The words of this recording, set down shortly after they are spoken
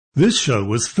This show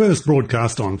was first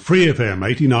broadcast on Free FM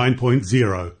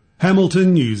 89.0,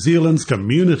 Hamilton, New Zealand's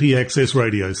community access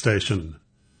radio station.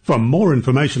 For more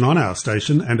information on our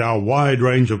station and our wide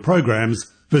range of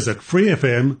programs, visit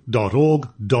freefm.org.nz.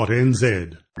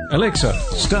 Alexa,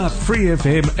 start Free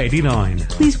FM 89.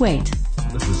 Please wait.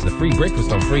 This is the free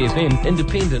breakfast on Free FM,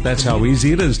 independent. That's how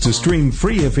easy it is to stream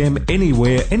Free FM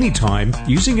anywhere, anytime,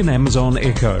 using an Amazon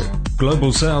Echo.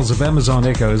 Global sales of Amazon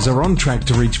Echoes are on track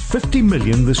to reach 50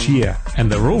 million this year,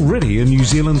 and they're already in New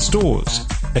Zealand stores.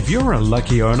 If you're a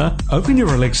lucky owner, open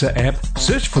your Alexa app,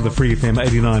 search for the Free FM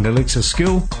 89 Alexa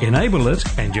skill, enable it,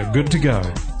 and you're good to go.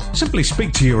 Simply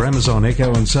speak to your Amazon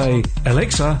Echo and say,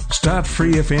 Alexa, start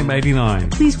Free FM 89.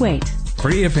 Please wait.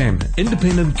 Free FM,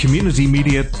 independent community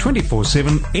media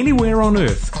 24/7 anywhere on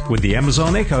earth with the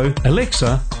Amazon Echo,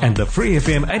 Alexa, and the Free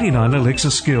FM 89 Alexa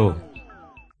skill.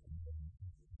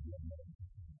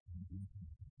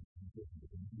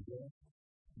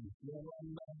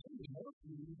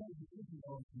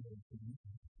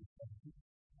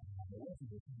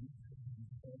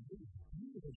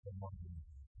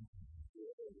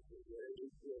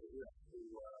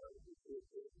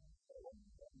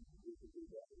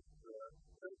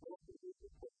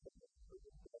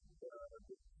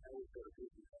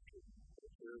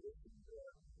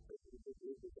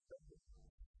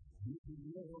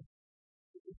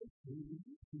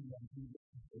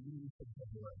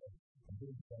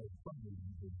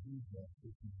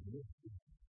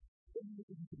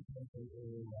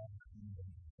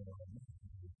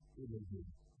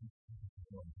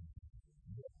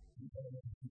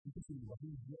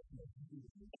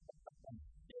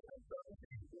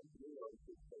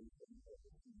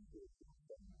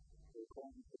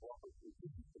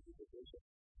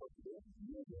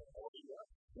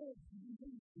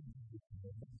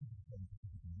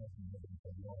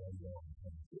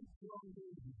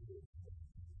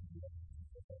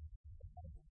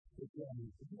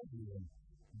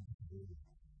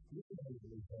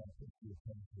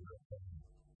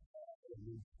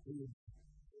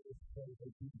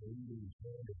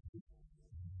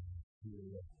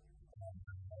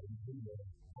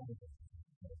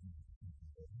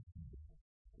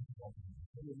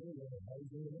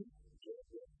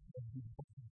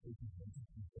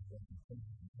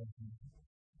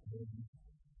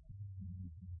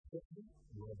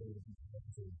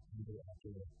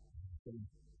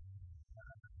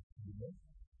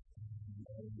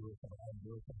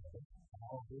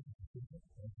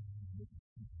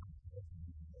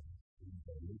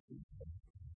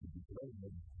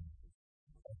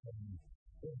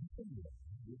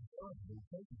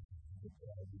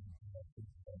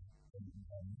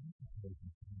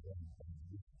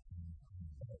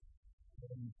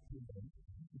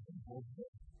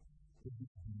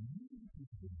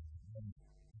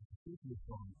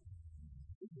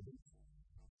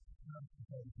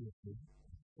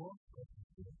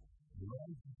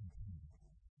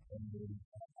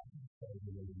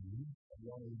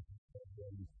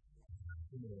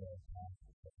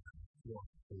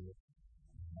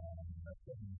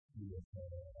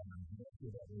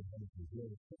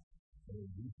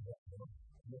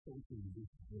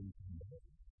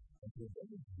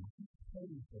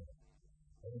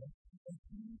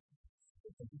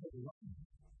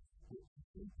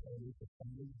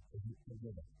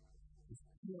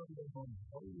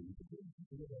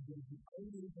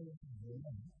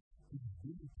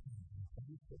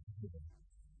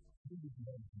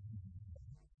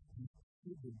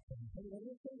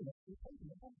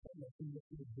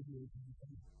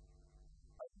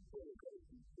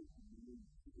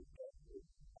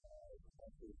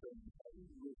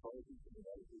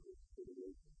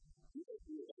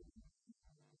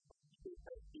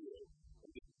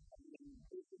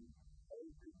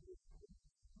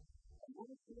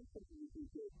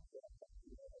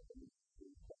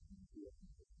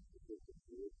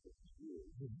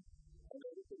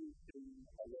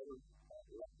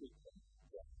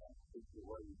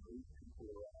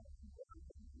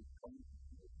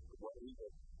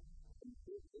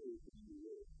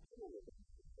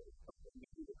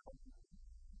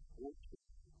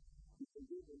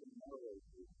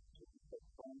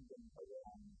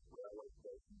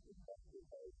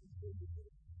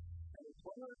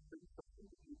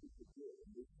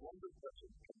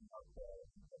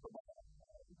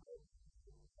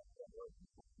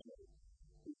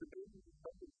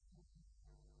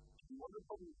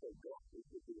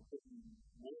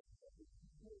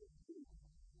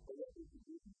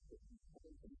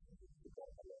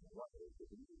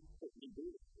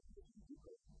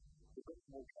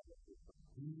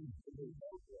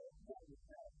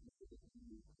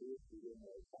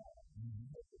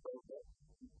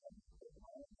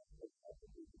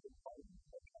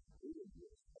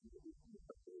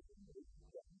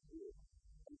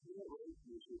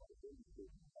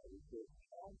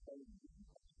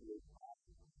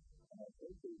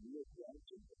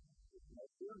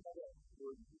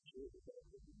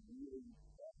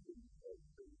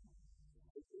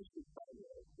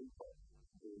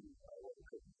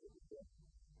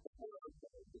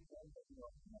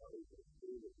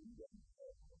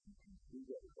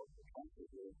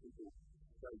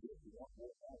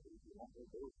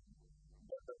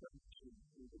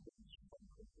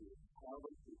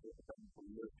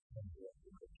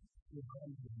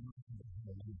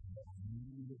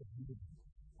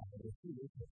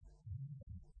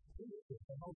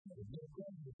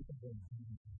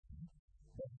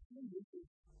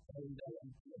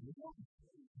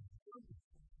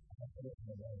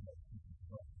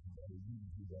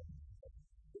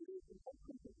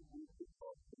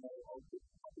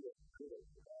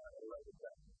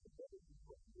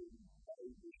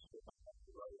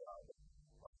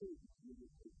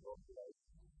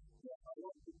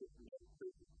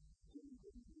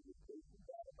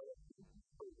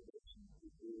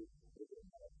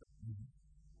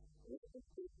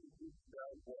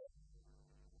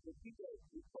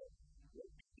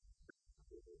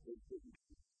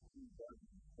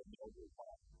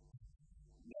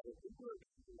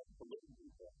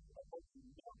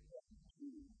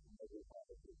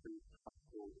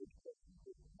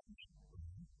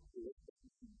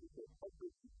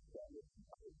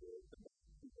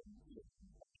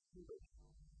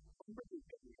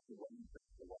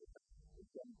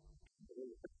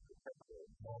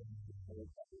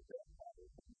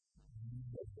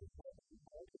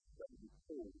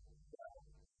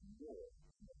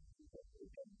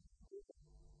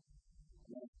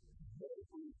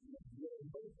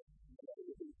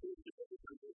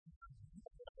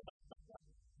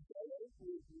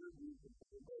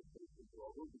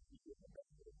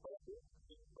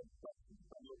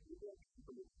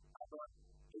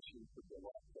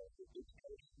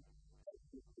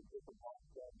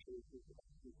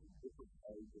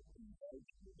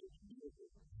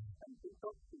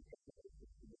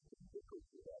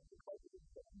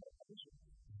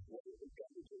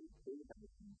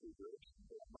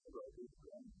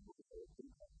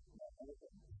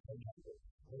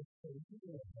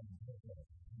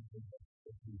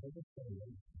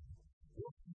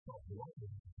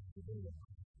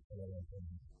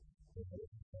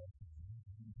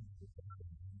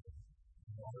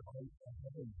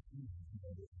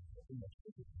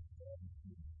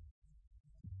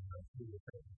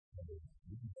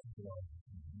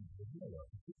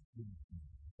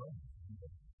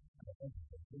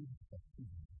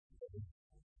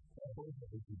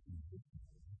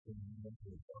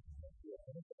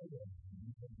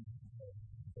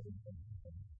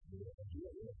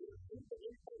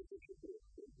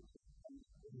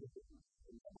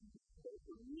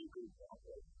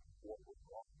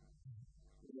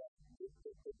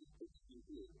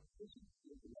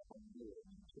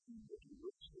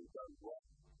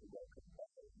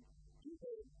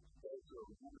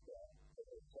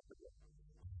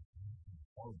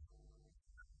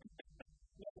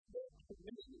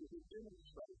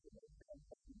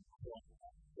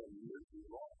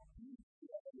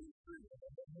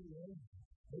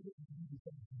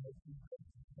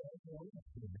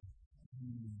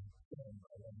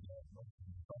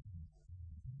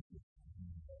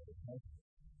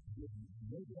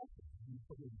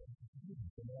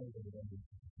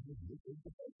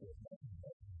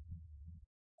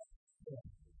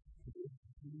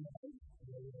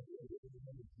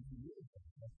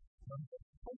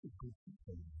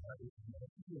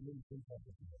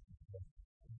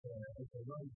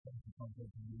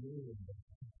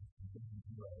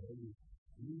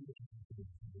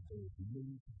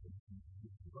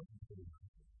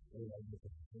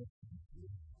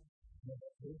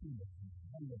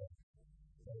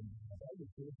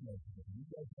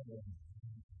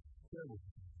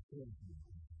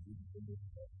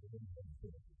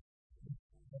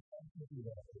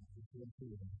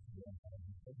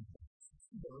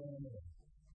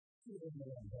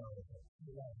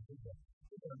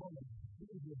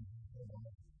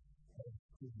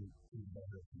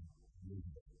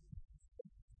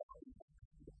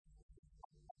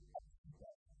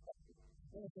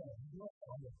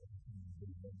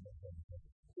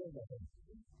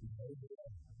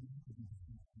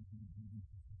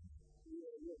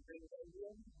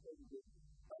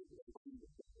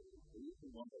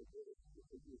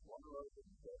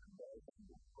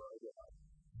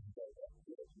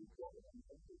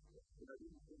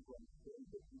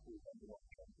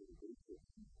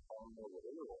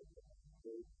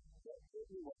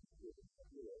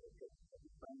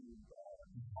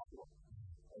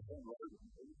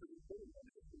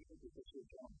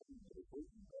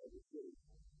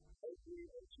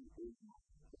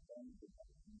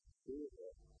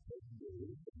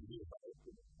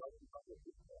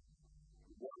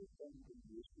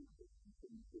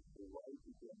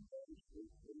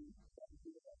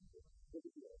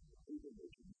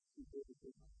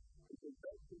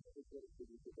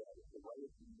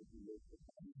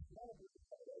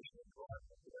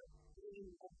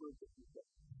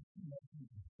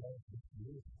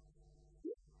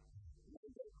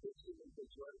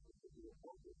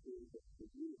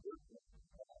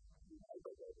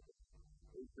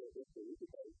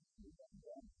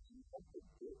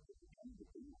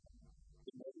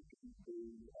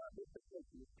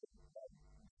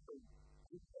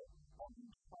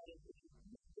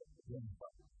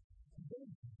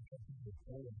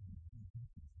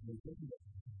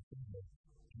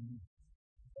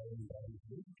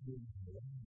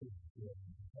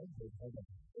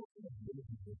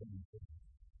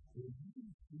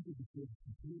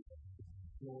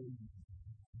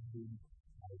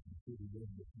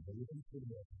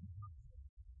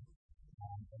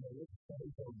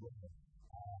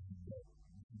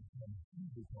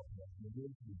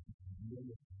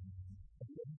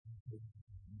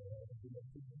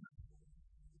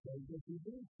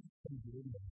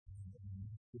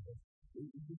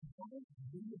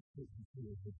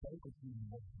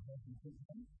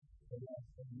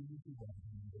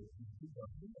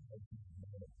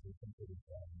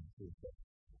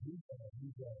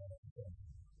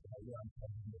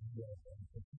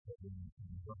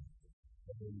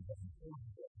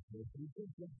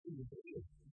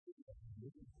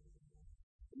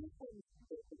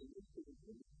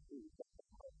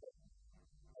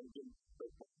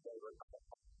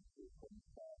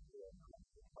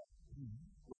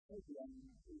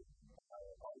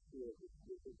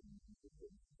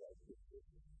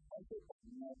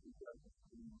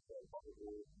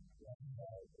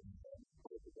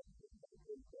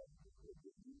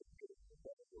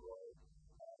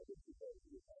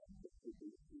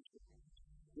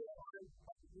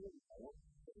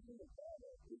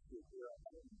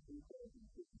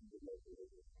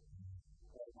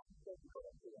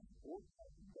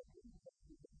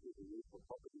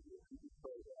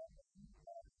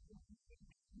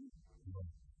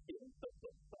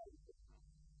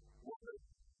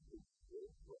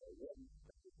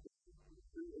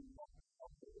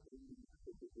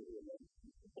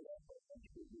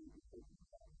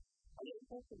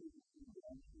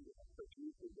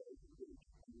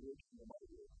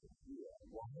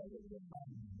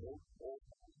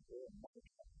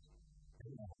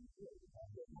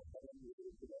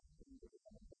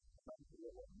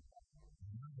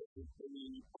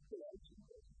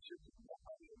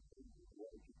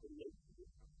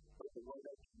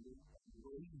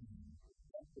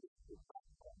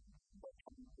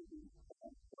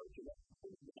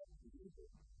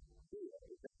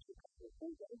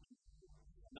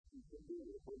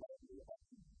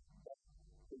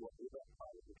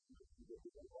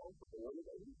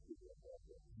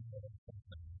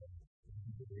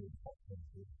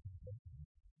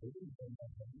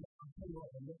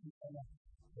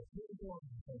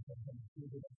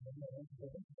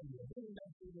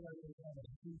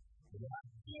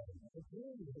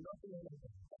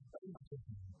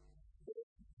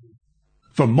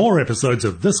 For more episodes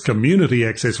of this community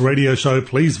access radio show,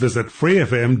 please visit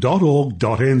freefm.org.nz.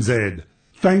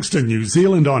 Thanks to New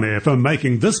Zealand On Air for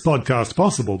making this podcast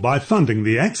possible by funding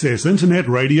the Access Internet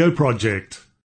Radio Project.